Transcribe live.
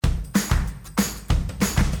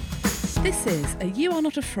This is a You Are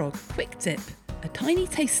Not a Frog quick dip, a tiny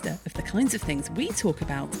taster of the kinds of things we talk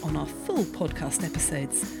about on our full podcast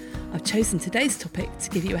episodes. I've chosen today's topic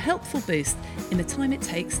to give you a helpful boost in the time it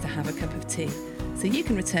takes to have a cup of tea, so you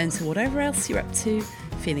can return to whatever else you're up to,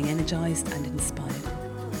 feeling energised and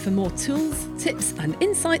inspired. For more tools, tips and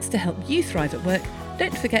insights to help you thrive at work,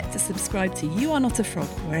 don't forget to subscribe to You Are Not a Frog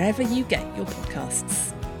wherever you get your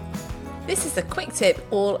podcasts. This is a quick tip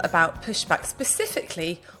all about pushback,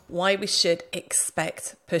 specifically why we should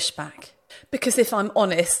expect pushback. Because if I'm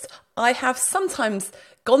honest, I have sometimes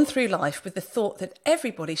gone through life with the thought that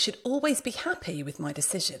everybody should always be happy with my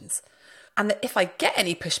decisions. And that if I get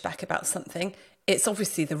any pushback about something, it's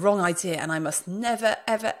obviously the wrong idea and I must never,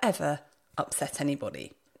 ever, ever upset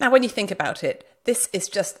anybody. Now, when you think about it, this is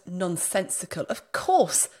just nonsensical. Of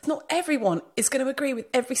course, not everyone is going to agree with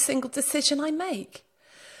every single decision I make.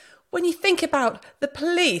 When you think about the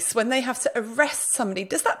police, when they have to arrest somebody,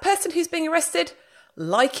 does that person who's being arrested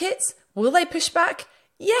like it? Will they push back?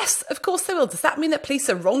 Yes, of course they will. Does that mean that police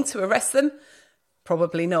are wrong to arrest them?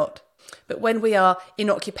 Probably not. But when we are in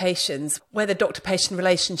occupations where the doctor-patient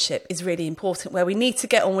relationship is really important, where we need to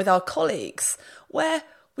get on with our colleagues, where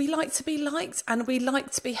we like to be liked and we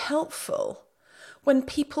like to be helpful, when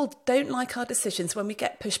people don't like our decisions, when we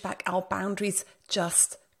get pushback, our boundaries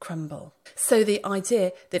just crumble. So the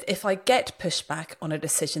idea that if I get pushback on a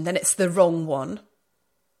decision, then it's the wrong one,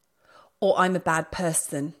 or I'm a bad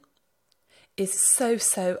person, is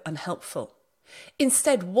so unhelpful.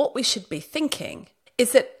 Instead, what we should be thinking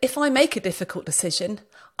is that if I make a difficult decision,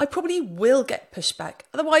 I probably will get pushback.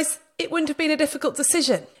 Otherwise, it wouldn't have been a difficult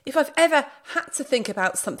decision. If I've ever had to think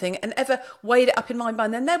about something and ever weighed it up in my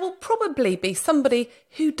mind, then there will probably be somebody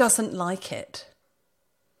who doesn't like it.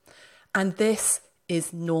 And this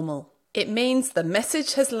is normal. It means the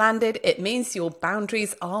message has landed. It means your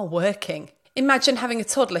boundaries are working. Imagine having a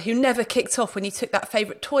toddler who never kicked off when you took that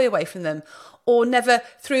favourite toy away from them, or never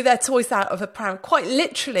threw their toys out of a pram, quite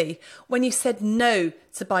literally, when you said no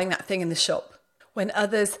to buying that thing in the shop. When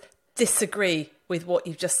others disagree with what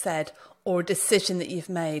you've just said or a decision that you've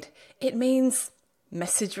made, it means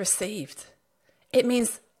message received. It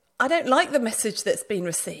means I don't like the message that's been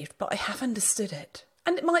received, but I have understood it.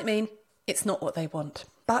 And it might mean it's not what they want.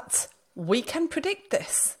 But we can predict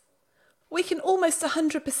this. We can almost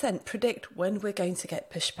 100% predict when we're going to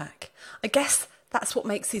get pushback. I guess that's what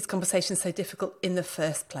makes these conversations so difficult in the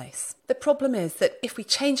first place. The problem is that if we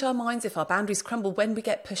change our minds, if our boundaries crumble when we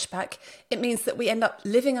get pushback, it means that we end up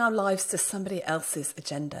living our lives to somebody else's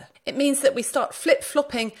agenda. It means that we start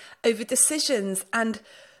flip-flopping over decisions and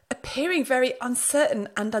appearing very uncertain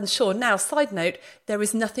and unsure. Now, side note, there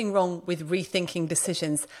is nothing wrong with rethinking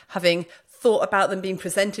decisions, having thought about them, being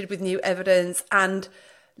presented with new evidence and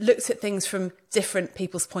looked at things from different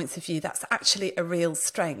people's points of view. That's actually a real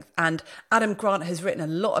strength. And Adam Grant has written a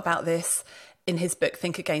lot about this in his book,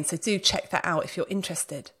 Think Again. So do check that out if you're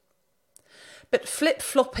interested. But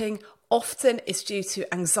flip-flopping often is due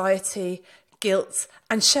to anxiety, guilt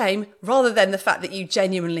and shame, rather than the fact that you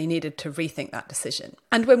genuinely needed to rethink that decision.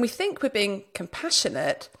 And when we think we're being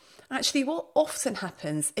compassionate, actually what often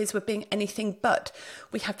happens is we're being anything but.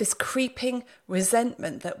 We have this creeping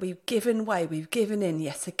resentment that we've given way, we've given in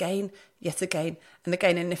yet again and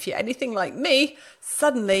again. And if you're anything like me,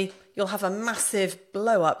 suddenly you'll have a massive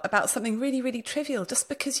blow up about something really, really trivial just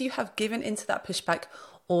because you have given into that pushback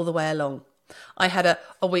all the way along. I had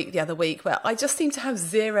a week the other week where I just seemed to have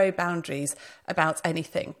zero boundaries about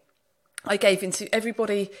anything. I gave in to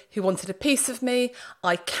everybody who wanted a piece of me.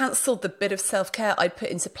 I cancelled the bit of self-care I'd put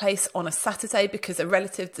into place on a Saturday because a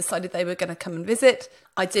relative decided they were going to come and visit.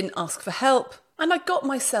 I didn't ask for help. And I got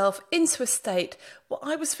myself into a state where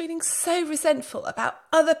I was feeling so resentful about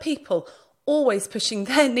other people always pushing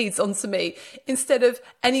their needs onto me instead of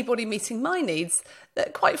anybody meeting my needs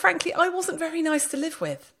that, quite frankly, I wasn't very nice to live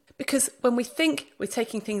with. Because when we think we're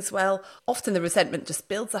taking things well, often the resentment just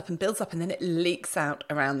builds up and then it leaks out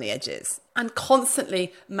around the edges. And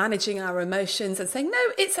constantly managing our emotions and saying, no,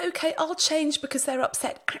 it's okay, I'll change because they're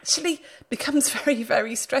upset, actually becomes very,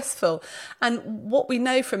 very stressful. And what we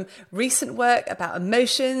know from recent work about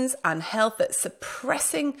emotions and health, that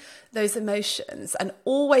suppressing those emotions and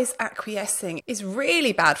always acquiescing is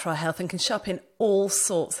really bad for our health and can show up in all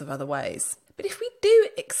sorts of other ways. But if we do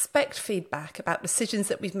expect feedback about decisions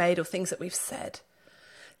that we've made or things that we've said,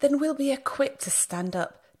 then we'll be equipped to stand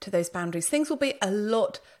up to those boundaries. Things will be a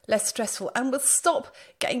lot less stressful and we'll stop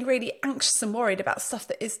getting really anxious and worried about stuff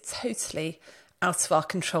that is totally out of our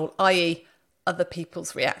control, i.e. other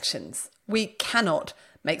people's reactions. We cannot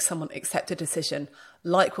make someone accept a decision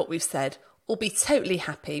like what we've said or be totally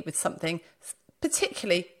happy with something,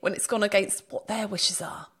 particularly when it's gone against what their wishes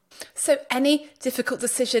are. So any difficult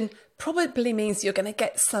decision probably means you're going to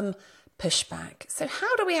get some pushback. So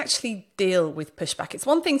how do we actually deal with pushback? It's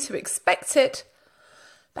one thing to expect it,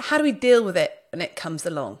 but how do we deal with it when it comes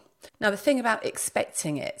along? Now, the thing about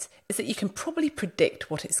expecting it is that you can probably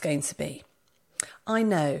predict what it's going to be. I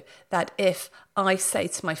know that if I say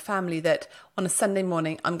to my family that on a Sunday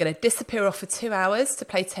morning I'm going to disappear off for 2 hours to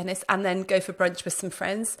play tennis and then go for brunch with some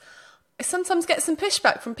friends, I sometimes get some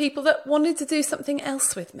pushback from people that wanted to do something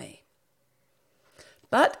else with me.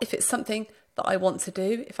 But if it's something that I want to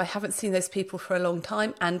do, if I haven't seen those people for a long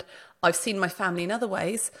time and I've seen my family in other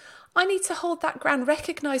ways, I need to hold that ground,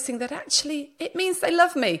 recognising that actually it means they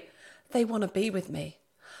love me. They want to be with me.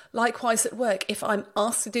 Likewise at work, if I'm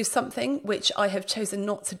asked to do something which I have chosen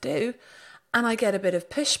not to do and I get a bit of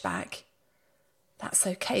pushback, that's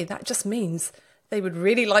okay. That just means they would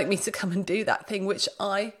really like me to come and do that thing which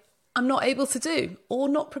I am not able to do or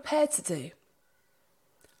not prepared to do.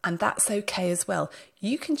 And that's okay as well.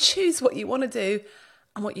 You can choose what you want to do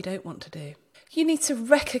and what you don't want to do. You need to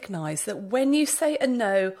recognise that when you say a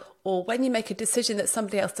no or when you make a decision that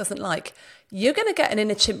somebody else doesn't like, you're going to get an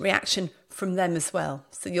inner chimp reaction from them as well.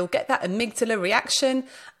 So you'll get that amygdala reaction.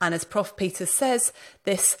 And as Prof. Peter says,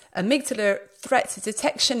 this amygdala threat to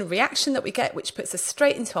detection reaction that we get, which puts us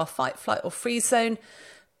straight into our fight, flight or freeze zone,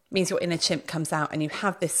 means your inner chimp comes out and you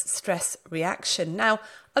have this stress reaction. Now,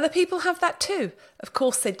 other people have that too. Of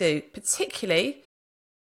course they do, particularly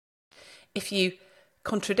if you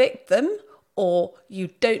contradict them or you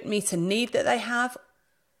don't meet a need that they have.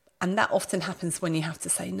 And that often happens when you have to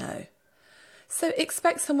say no. So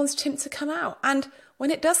expect someone's chimp to come out. And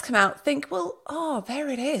when it does come out, think, well, oh, there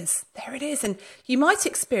it is. There it is. And you might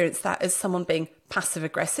experience that as someone being passive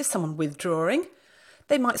aggressive, someone withdrawing.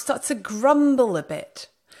 They might start to grumble a bit.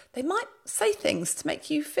 They might say things to make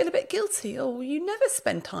you feel a bit guilty. Oh, you never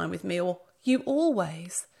spend time with me, or you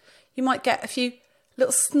always. You might get a few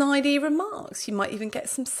little snidey remarks. You might even get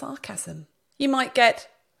some sarcasm. You might get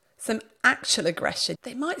some actual aggression.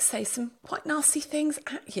 They might say some quite nasty things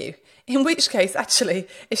at you. In which case, actually,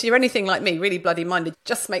 if you're anything like me, really bloody minded,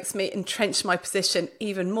 just makes me entrench my position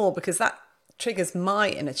even more because that triggers my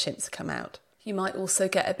inner chimp to come out. You might also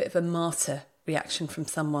get a bit of a martyr reaction from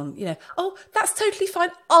someone, oh, that's totally fine.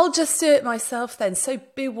 I'll just do it myself then. So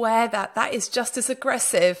beware that is just as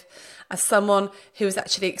aggressive as someone who is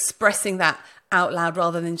actually expressing that out loud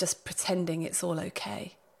rather than just pretending it's all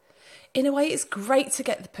okay. In a way, it's great to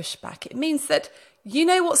get the pushback. It means that you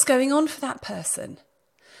know what's going on for that person.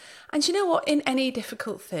 And you know what? In any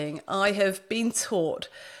difficult thing, I have been taught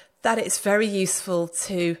that it's very useful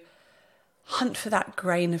to hunt for that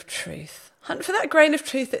grain of truth. Hunt for that grain of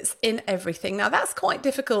truth that's in everything. Now, that's quite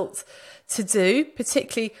difficult to do,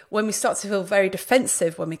 particularly when we start to feel very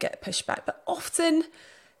defensive when we get pushback. But often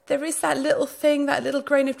there is that little thing, that little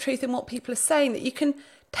grain of truth in what people are saying that you can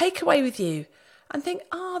take away with you and think,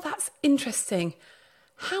 oh, that's interesting.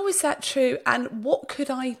 How is that true? And what could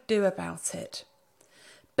I do about it?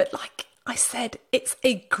 But like I said, it's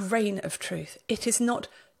a grain of truth. It is not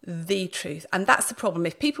the truth. And that's the problem.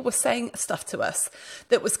 If people were saying stuff to us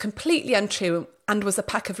that was completely untrue and was a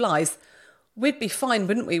pack of lies, we'd be fine,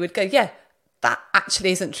 wouldn't we? We'd go, yeah, that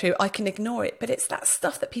actually isn't true. I can ignore it. But it's that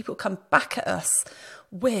stuff that people come back at us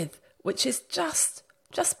with, which is just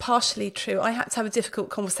partially true. I had to have a difficult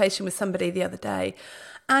conversation with somebody the other day,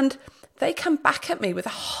 and they come back at me with a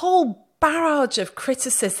whole barrage of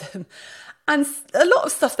criticism and a lot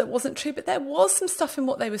of stuff that wasn't true, but there was some stuff in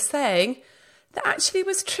what they were saying that actually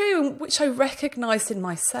was true, which I recognised in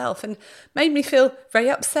myself and made me feel very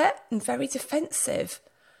upset and very defensive.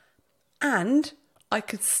 And I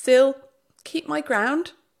could still keep my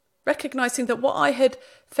ground, recognising that what I had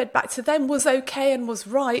fed back to them was okay and was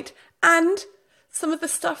right, and some of the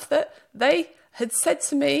stuff that they had said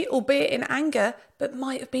to me, albeit in anger, but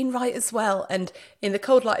might have been right as well. And in the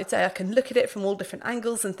cold light of day, I can look at it from all different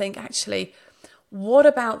angles and think, actually, what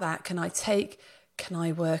about that can I take, can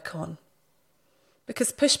I work on?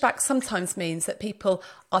 Because pushback sometimes means that people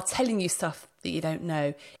are telling you stuff that you don't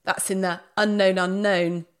know. That's in the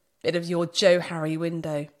unknown bit of your Joe Harry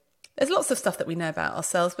window. There's lots of stuff that we know about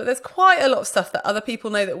ourselves, but there's quite a lot of stuff that other people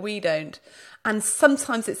know that we don't. And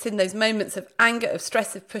sometimes it's in those moments of anger, of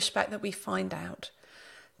stress, of pushback that we find out.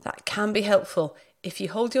 That can be helpful if you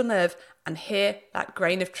hold your nerve and hear that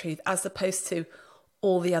grain of truth as opposed to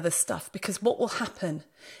all the other stuff. Because what will happen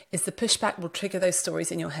is the pushback will trigger those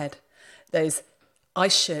stories in your head. Those I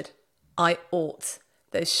should, I ought,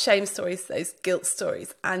 those shame stories, those guilt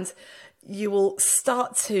stories. And you will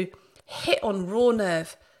start to hit on raw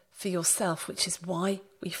nerve for yourself, which is why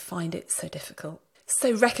we find it so difficult.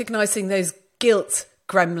 So recognising those guilt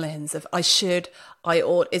gremlins of I should, I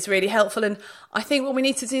ought is really helpful. And I think what we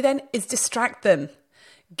need to do then is distract them.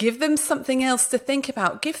 Give them something else to think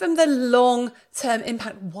about. Give them the long-term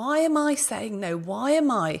impact. Why am I saying no? Why am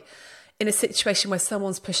I in a situation where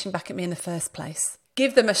someone's pushing back at me in the first place?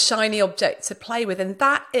 Give them a shiny object to play with. And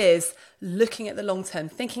that is looking at the long term,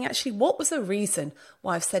 thinking actually, what was the reason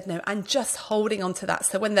why I've said no? And just holding on to that.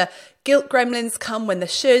 So when the guilt gremlins come, when the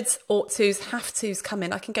shoulds, ought tos, have tos come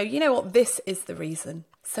in, I can go, you know what, this is the reason.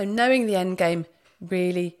 So knowing the end game,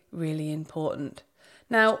 really, really important.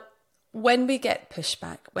 Now, when we get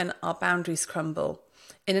pushback, when our boundaries crumble,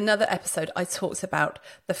 in another episode, I talked about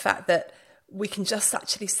the fact that we can just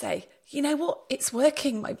actually say, you know what, it's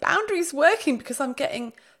working. My boundary's working because I'm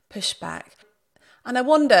getting pushback. And I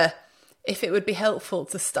wonder if it would be helpful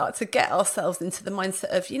to start to get ourselves into the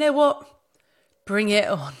mindset of, you know what, bring it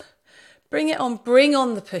on. Bring it on, bring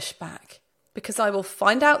on the pushback, because I will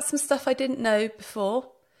find out some stuff I didn't know before.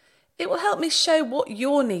 It will help me show what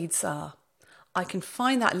your needs are. I can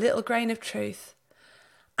find that little grain of truth.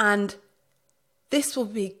 And this will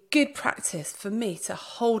be good practice for me to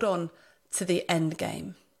hold on to the end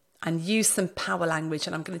game and use some power language.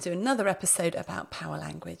 And I'm going to do another episode about power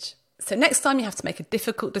language. So next time you have to make a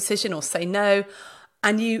difficult decision or say no,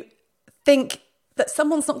 and you think that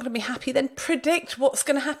someone's not going to be happy, then predict what's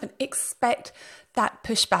going to happen. Expect that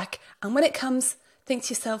pushback. And when it comes, think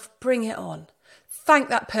to yourself, bring it on. Thank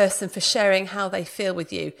that person for sharing how they feel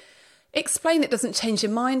with you. Explain it doesn't change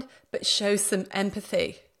your mind, but show some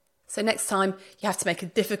empathy. So next time you have to make a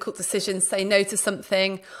difficult decision, say no to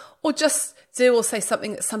something, or just do or say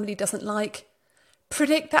something that somebody doesn't like,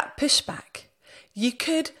 predict that pushback. You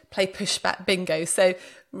could play pushback bingo. So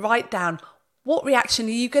write down, what reaction are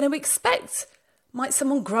you going to expect? Might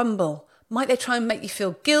someone grumble? Might they try and make you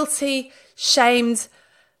feel guilty, shamed?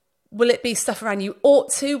 Will it be stuff around you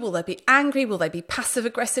ought to? Will they be angry? Will they be passive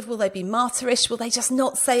aggressive? Will they be martyrish? Will they just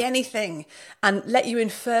not say anything and let you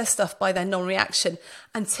infer stuff by their non-reaction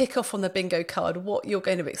and tick off on the bingo card what you're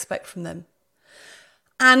going to expect from them?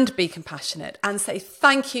 And be compassionate and say,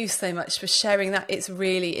 thank you so much for sharing that. It's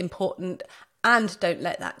really important. And don't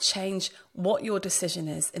let that change what your decision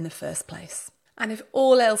is in the first place. And if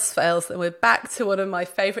all else fails, then we're back to one of my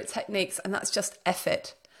favourite techniques, and that's just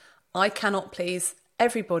effort. I cannot please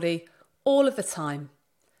everybody all of the time.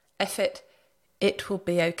 Effort, it will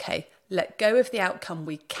be okay. Let go of the outcome.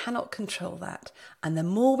 We cannot control that. And the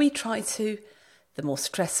more we try to, the more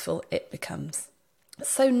stressful it becomes.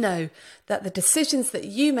 So know that the decisions that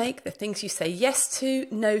you make, the things you say yes to,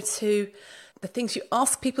 no to, the things you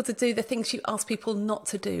ask people to do, the things you ask people not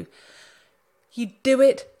to do, you do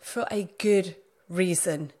it for a good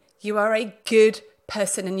reason. You are a good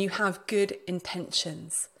person and you have good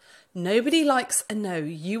intentions. Nobody likes a no.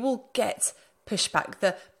 You will get pushback.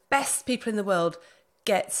 The best people in the world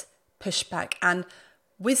get pushback. And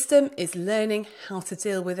wisdom is learning how to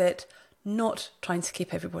deal with it, not trying to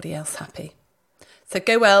keep everybody else happy. So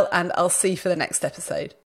go well, and I'll see you for the next episode.